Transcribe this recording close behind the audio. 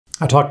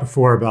I talked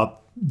before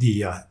about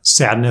the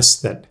sadness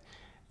that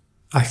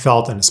I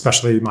felt, and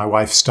especially my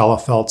wife Stella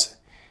felt,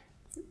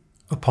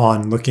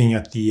 upon looking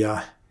at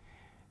the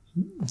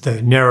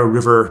narrow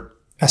river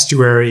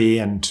estuary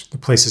and the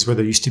places where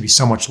there used to be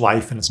so much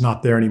life and it's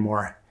not there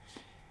anymore.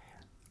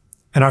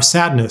 And our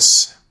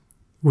sadness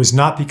was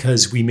not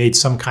because we made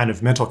some kind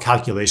of mental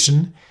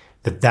calculation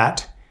that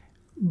that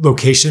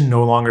location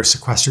no longer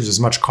sequesters as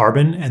much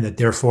carbon and that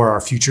therefore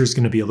our future is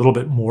going to be a little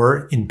bit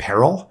more in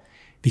peril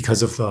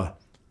because of the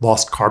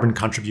lost carbon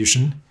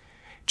contribution.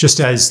 Just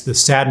as the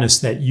sadness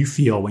that you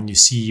feel when you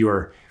see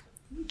your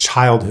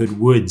childhood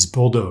woods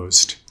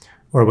bulldozed,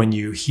 or when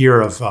you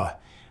hear of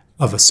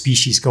a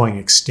species going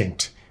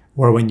extinct,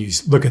 or when you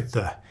look at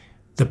the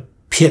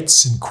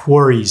pits and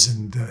quarries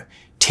and the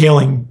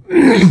tailing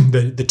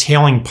the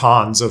tailing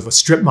ponds of a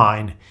strip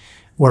mine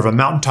or of a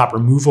mountaintop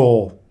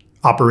removal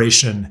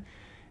operation,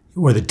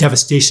 or the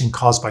devastation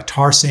caused by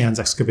tar sands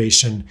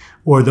excavation,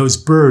 or those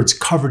birds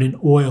covered in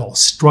oil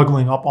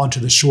struggling up onto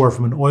the shore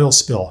from an oil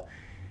spill.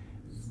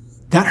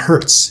 That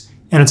hurts.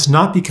 And it's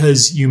not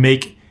because you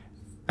make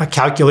a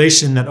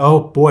calculation that, oh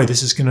boy,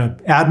 this is going to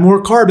add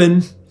more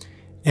carbon.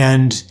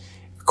 And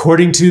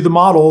according to the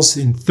models,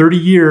 in 30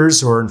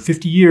 years or in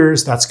 50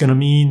 years, that's going to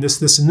mean this,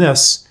 this, and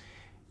this.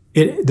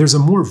 There's a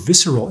more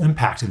visceral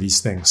impact of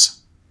these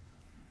things.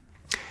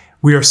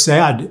 We are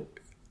sad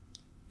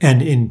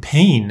and in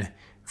pain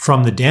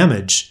from the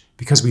damage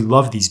because we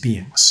love these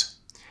beings.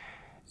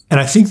 And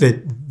I think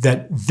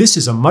that this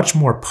is a much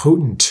more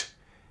potent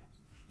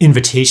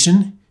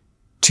invitation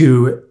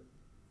to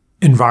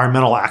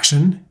environmental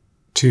action,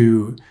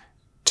 to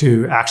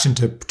action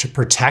to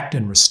protect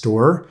and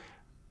restore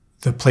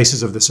the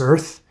places of this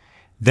earth,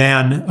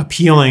 than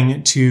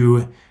appealing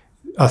to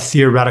a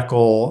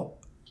theoretical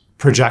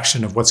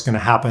projection of what's going to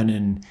happen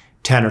in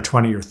 10 or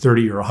 20 or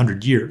 30 or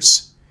 100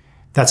 years.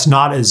 That's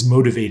not as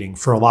motivating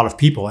for a lot of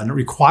people, and it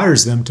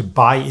requires them to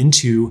buy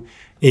into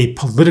a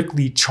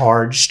politically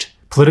charged,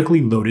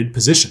 politically loaded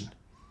position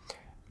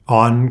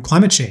on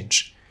climate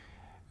change.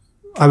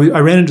 I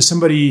ran into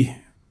somebody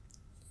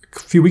a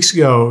few weeks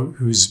ago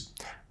whose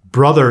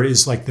brother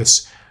is like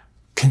this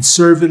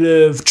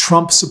conservative,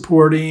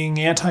 Trump-supporting,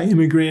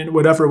 anti-immigrant,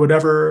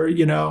 whatever,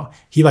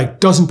 he like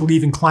doesn't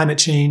believe in climate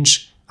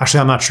change.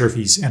 Actually, I'm not sure if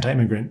he's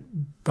anti-immigrant.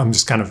 I'm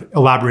just kind of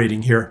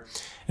elaborating here,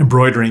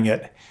 embroidering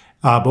it.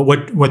 But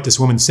what this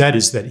woman said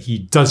is that he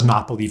does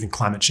not believe in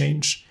climate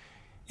change.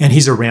 And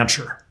he's a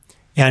rancher.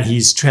 And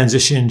he's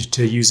transitioned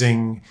to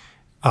using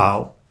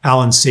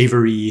Alan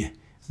Savory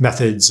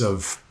methods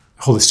of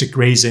holistic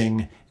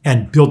grazing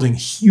and building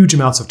huge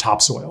amounts of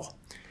topsoil.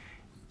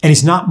 And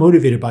he's not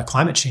motivated by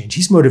climate change.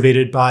 He's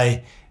motivated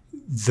by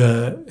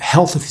the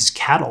health of his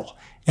cattle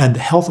and the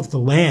health of the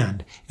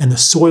land, and the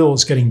soil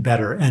is getting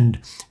better, and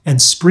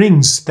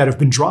springs that have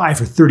been dry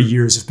for 30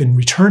 years have been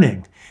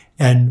returning,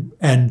 and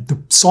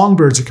the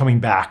songbirds are coming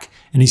back,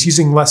 and he's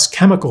using less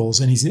chemicals,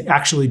 and he's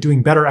actually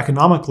doing better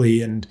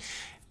economically. And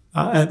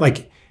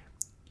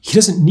he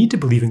doesn't need to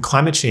believe in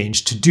climate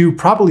change to do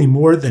probably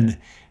more than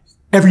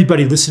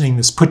everybody listening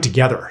this put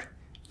together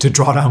to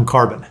draw down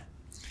carbon.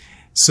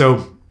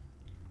 So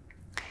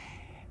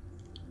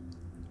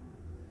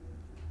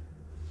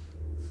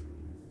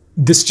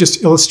this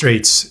just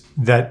illustrates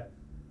that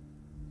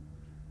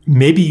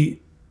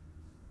maybe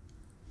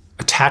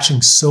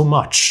attaching so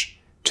much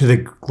to the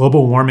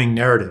global warming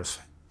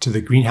narrative, to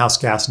the greenhouse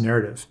gas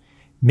narrative,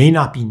 may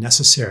not be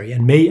necessary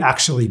and may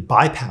actually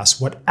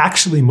bypass what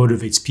actually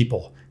motivates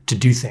people to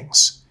do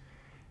things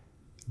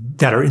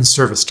that are in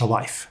service to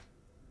life.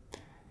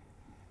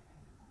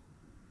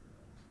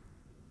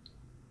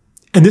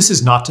 And this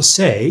is not to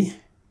say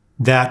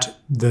that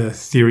the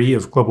theory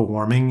of global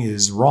warming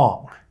is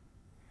wrong.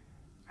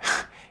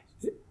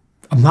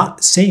 I'm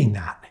not saying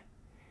that.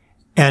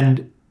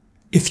 And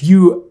if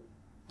you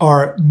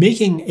are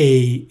making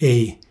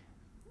a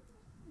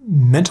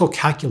mental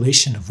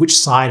calculation of which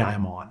side I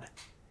am on,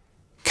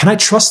 can I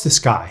trust this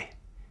guy?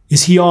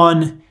 Is he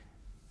on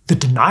the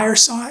denier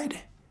side,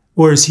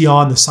 or is he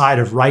on the side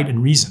of right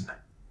and reason?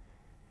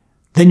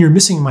 Then you're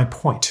missing my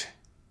point.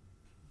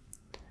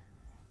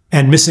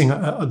 And missing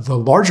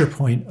the larger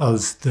point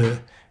of the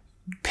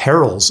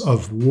perils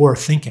of war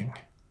thinking,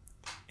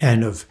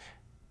 and of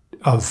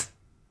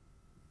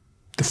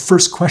the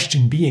first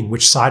question being,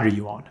 which side are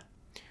you on?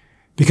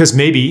 Because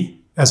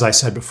maybe, as I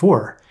said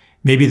before,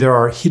 maybe there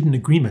are hidden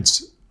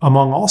agreements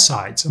among all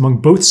sides,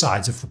 among both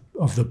sides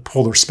of the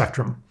polar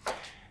spectrum,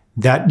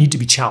 that need to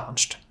be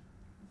challenged.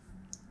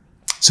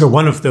 So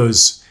one of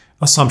those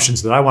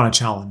assumptions that I want to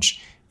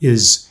challenge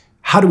is,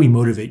 how do we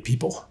motivate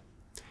people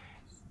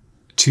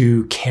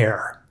to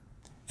care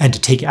and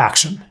to take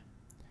action?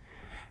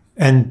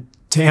 And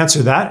to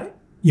answer that,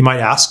 you might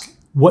ask,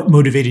 what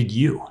motivated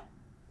you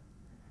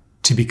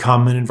to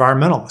become an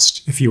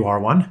environmentalist? If you are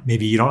one,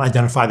 maybe you don't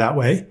identify that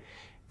way,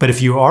 but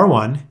if you are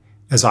one,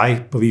 as I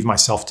believe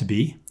myself to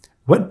be,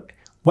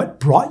 what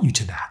brought you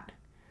to that?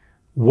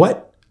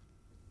 What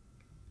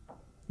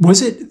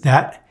was it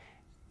that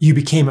you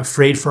became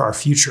afraid for our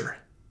future?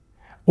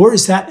 Or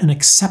is that an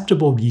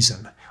acceptable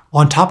reason?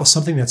 on top of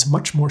something that's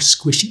much more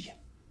squishy.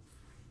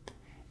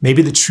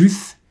 Maybe the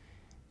truth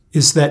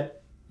is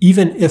that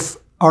even if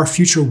our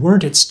future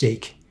weren't at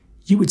stake,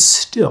 you would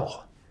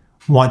still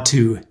want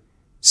to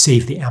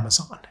save the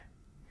Amazon.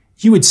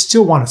 You would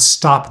still want to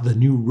stop the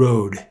new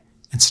road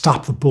and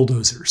stop the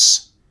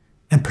bulldozers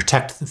and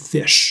protect the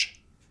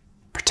fish,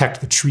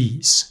 protect the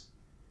trees.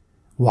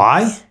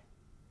 Why?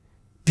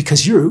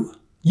 Because you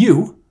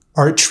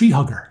are a tree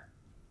hugger.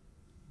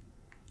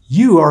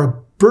 You are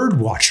a bird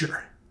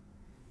watcher.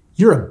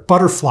 You're a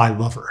butterfly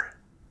lover.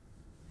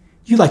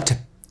 You like to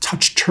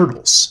touch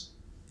turtles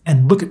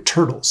and look at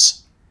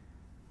turtles.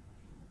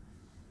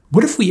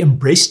 What if we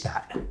embraced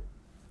that?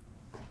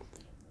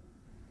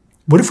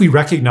 What if we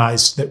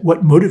recognized that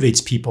what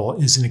motivates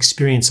people is an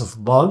experience of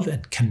love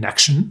and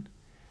connection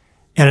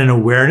and an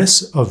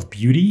awareness of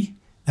beauty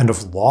and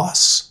of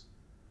loss?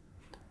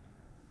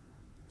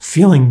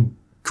 Feeling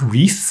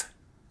grief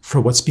for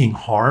what's being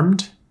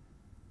harmed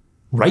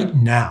right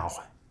now.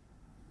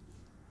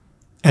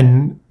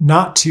 And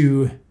not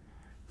to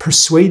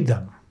persuade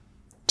them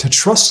to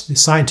trust the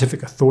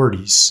scientific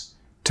authorities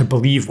to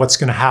believe what's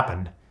going to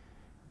happen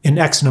in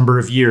X number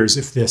of years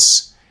if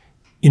this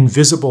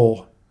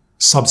invisible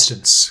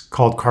substance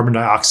called carbon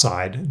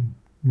dioxide,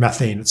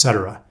 methane,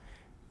 etc.,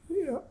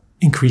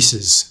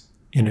 increases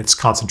in its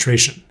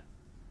concentration.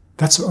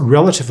 That's a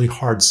relatively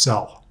hard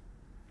sell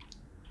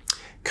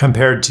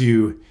compared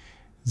to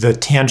the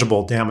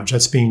tangible damage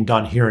that's being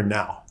done here and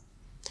now.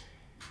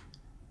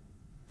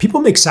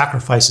 People make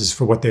sacrifices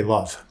for what they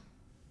love.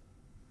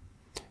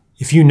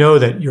 If you know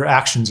that your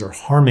actions are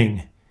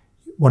harming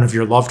one of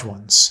your loved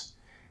ones,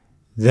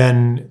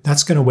 then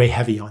that's going to weigh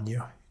heavy on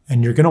you,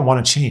 and you're going to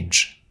want to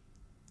change.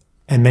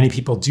 And many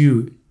people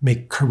do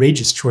make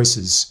courageous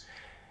choices,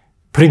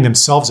 putting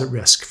themselves at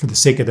risk for the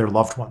sake of their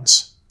loved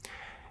ones.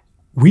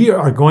 We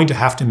are going to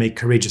have to make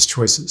courageous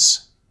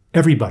choices,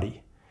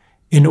 everybody,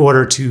 in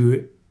order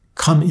to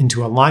come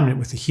into alignment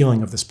with the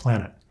healing of this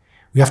planet.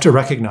 We have to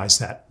recognize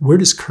that. Where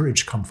does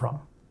courage come from?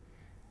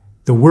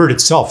 The word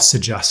itself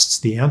suggests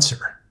the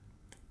answer.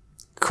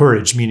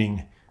 Courage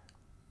meaning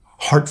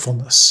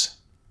heartfulness.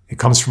 It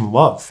comes from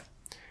love.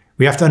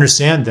 We have to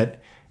understand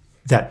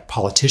that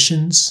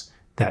politicians,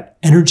 that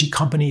energy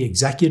company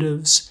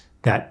executives,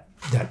 that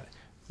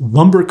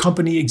lumber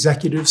company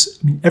executives,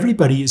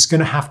 everybody is going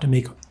to have to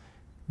make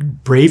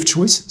brave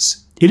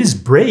choices. It is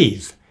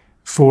brave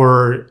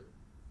for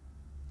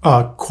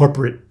a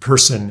corporate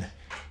person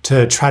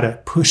to try to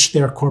push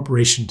their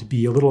corporation to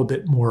be a little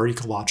bit more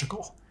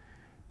ecological.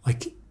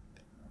 Like,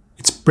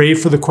 it's brave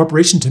for the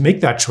corporation to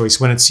make that choice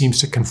when it seems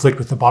to conflict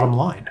with the bottom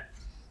line.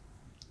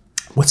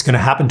 What's going to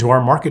happen to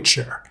our market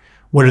share?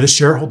 What are the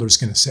shareholders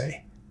going to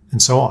say?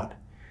 And so on.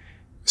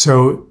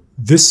 So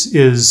this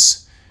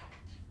is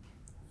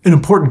an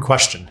important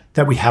question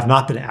that we have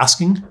not been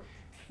asking.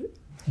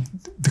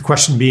 The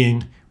question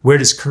being, where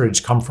does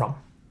courage come from?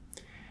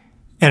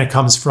 And it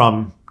comes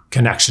from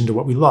connection to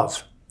what we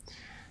love.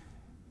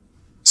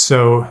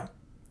 So,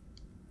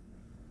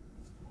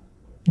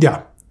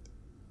 yeah,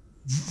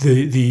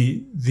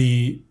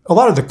 a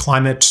lot of the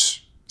climate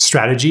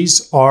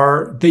strategies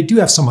they do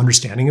have some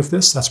understanding of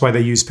this. That's why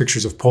they use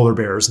pictures of polar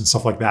bears and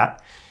stuff like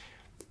that.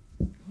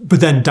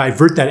 But then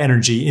divert that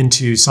energy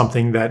into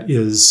something that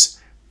is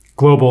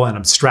global and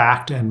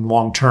abstract and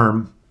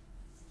long-term.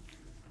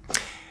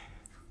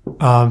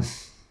 And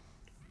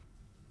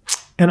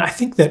I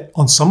think that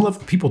on some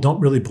level, people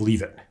don't really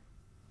believe it.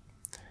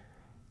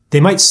 They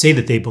might say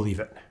that they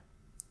believe it,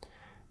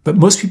 but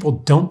most people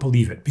don't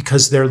believe it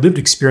because their lived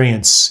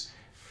experience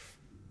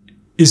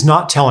is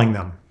not telling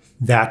them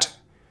that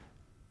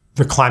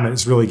the climate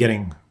is really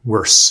getting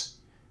worse.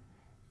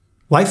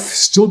 Life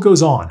still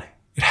goes on.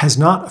 It has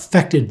not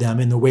affected them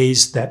in the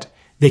ways that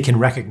they can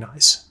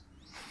recognize.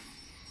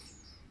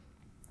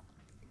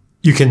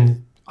 You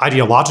can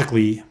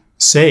ideologically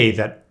say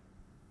that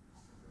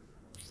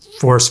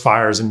forest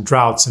fires and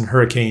droughts and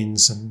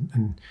hurricanes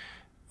and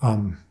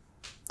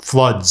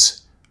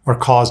floods are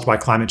caused by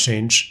climate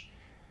change,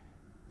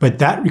 but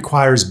that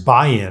requires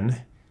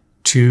buy-in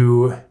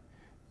to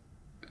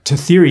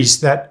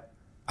theories that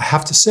I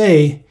have to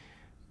say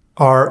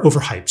are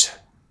overhyped.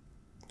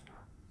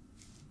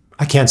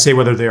 I can't say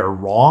whether they are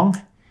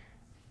wrong,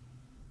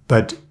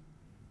 but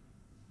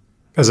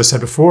as I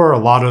said before, a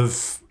lot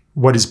of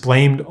what is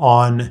blamed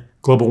on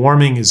global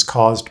warming is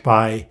caused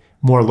by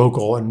more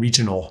local and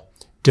regional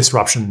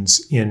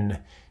disruptions in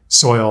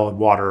soil,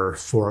 water,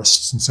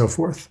 forests, and so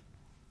forth.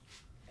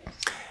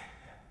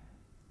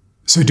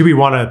 So do we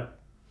want to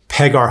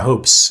peg our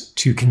hopes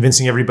to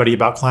convincing everybody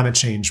about climate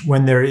change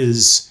when there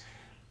is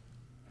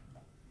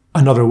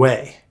another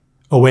way,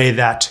 a way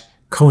that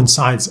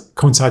coincides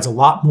a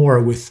lot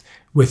more with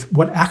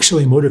what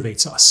actually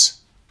motivates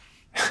us?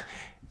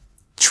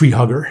 Tree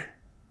hugger,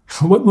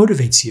 what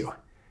motivates you?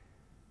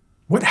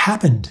 What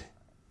happened?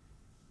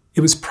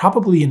 It was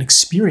probably an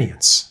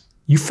experience.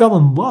 You fell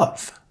in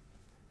love.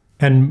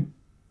 And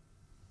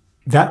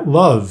that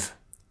love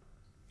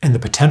and the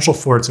potential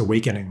for its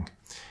awakening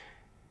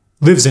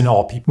lives in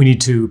all people. We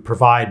need to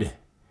provide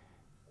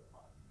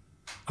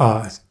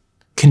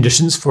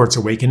conditions for its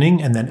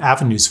awakening and then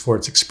avenues for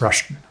its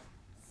expression.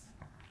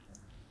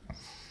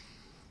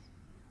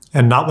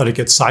 And not let it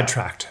get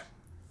sidetracked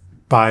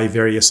by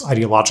various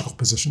ideological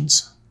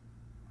positions.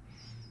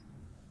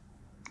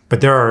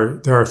 But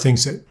there are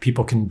things that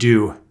people can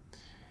do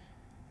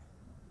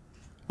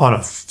on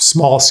a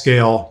small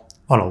scale,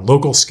 on a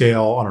local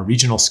scale, on a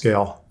regional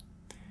scale,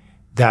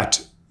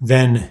 that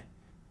then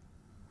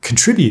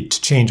contribute to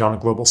change on a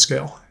global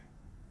scale.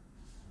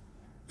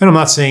 And I'm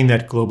not saying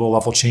that global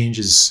level change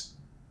is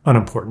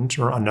unimportant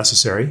or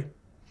unnecessary.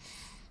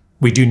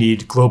 We do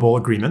need global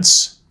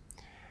agreements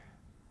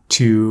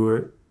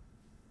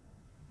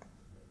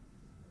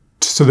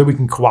so that we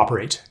can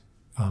cooperate.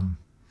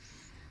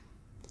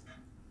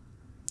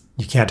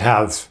 You can't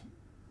have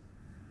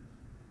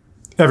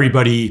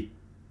everybody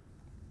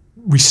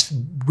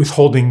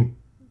withholding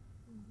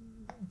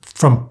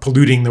from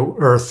polluting the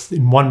earth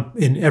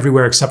in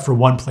everywhere except for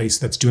one place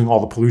that's doing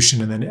all the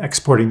pollution and then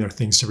exporting their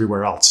things to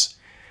everywhere else.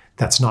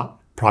 That's not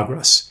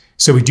progress.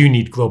 So we do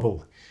need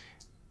global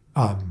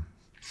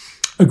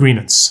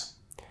agreements,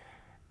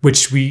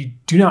 which we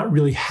do not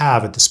really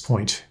have at this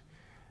point.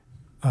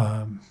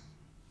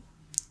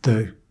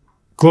 The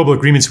global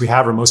agreements we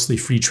have are mostly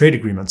free trade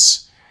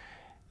agreements,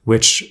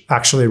 which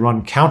actually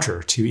run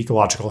counter to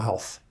ecological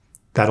health,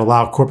 that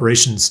allow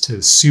corporations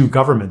to sue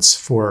governments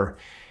for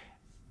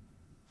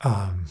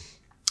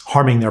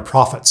harming their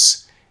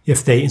profits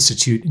if they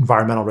institute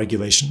environmental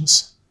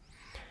regulations.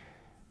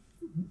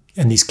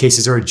 And these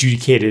cases are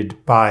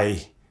adjudicated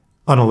by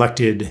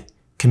unelected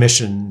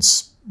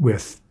commissions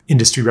with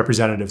industry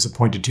representatives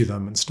appointed to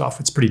them and stuff.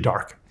 It's pretty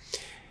dark.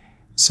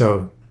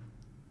 So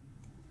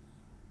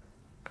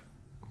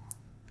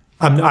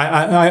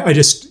I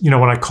just, when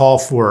I call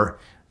for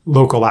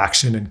local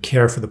action and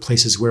care for the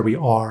places where we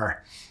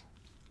are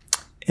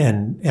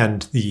and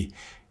the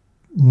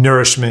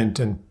nourishment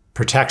and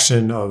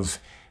protection of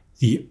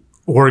the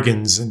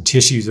organs and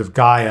tissues of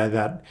Gaia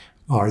that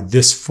are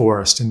this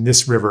forest and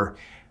this river,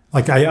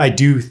 like I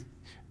do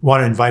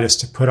want to invite us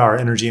to put our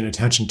energy and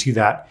attention to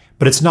that.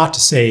 But it's not to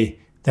say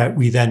that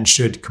we then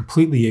should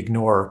completely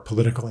ignore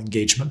political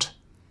engagement.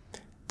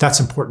 That's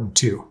important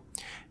too.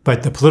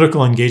 But the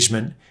political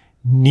engagement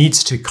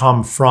needs to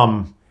come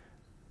from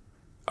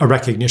a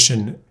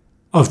recognition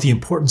of the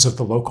importance of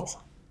the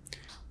local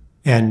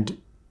and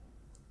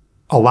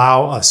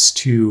allow us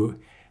to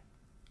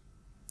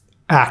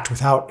act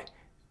without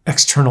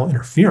external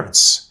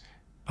interference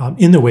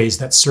in the ways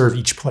that serve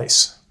each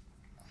place.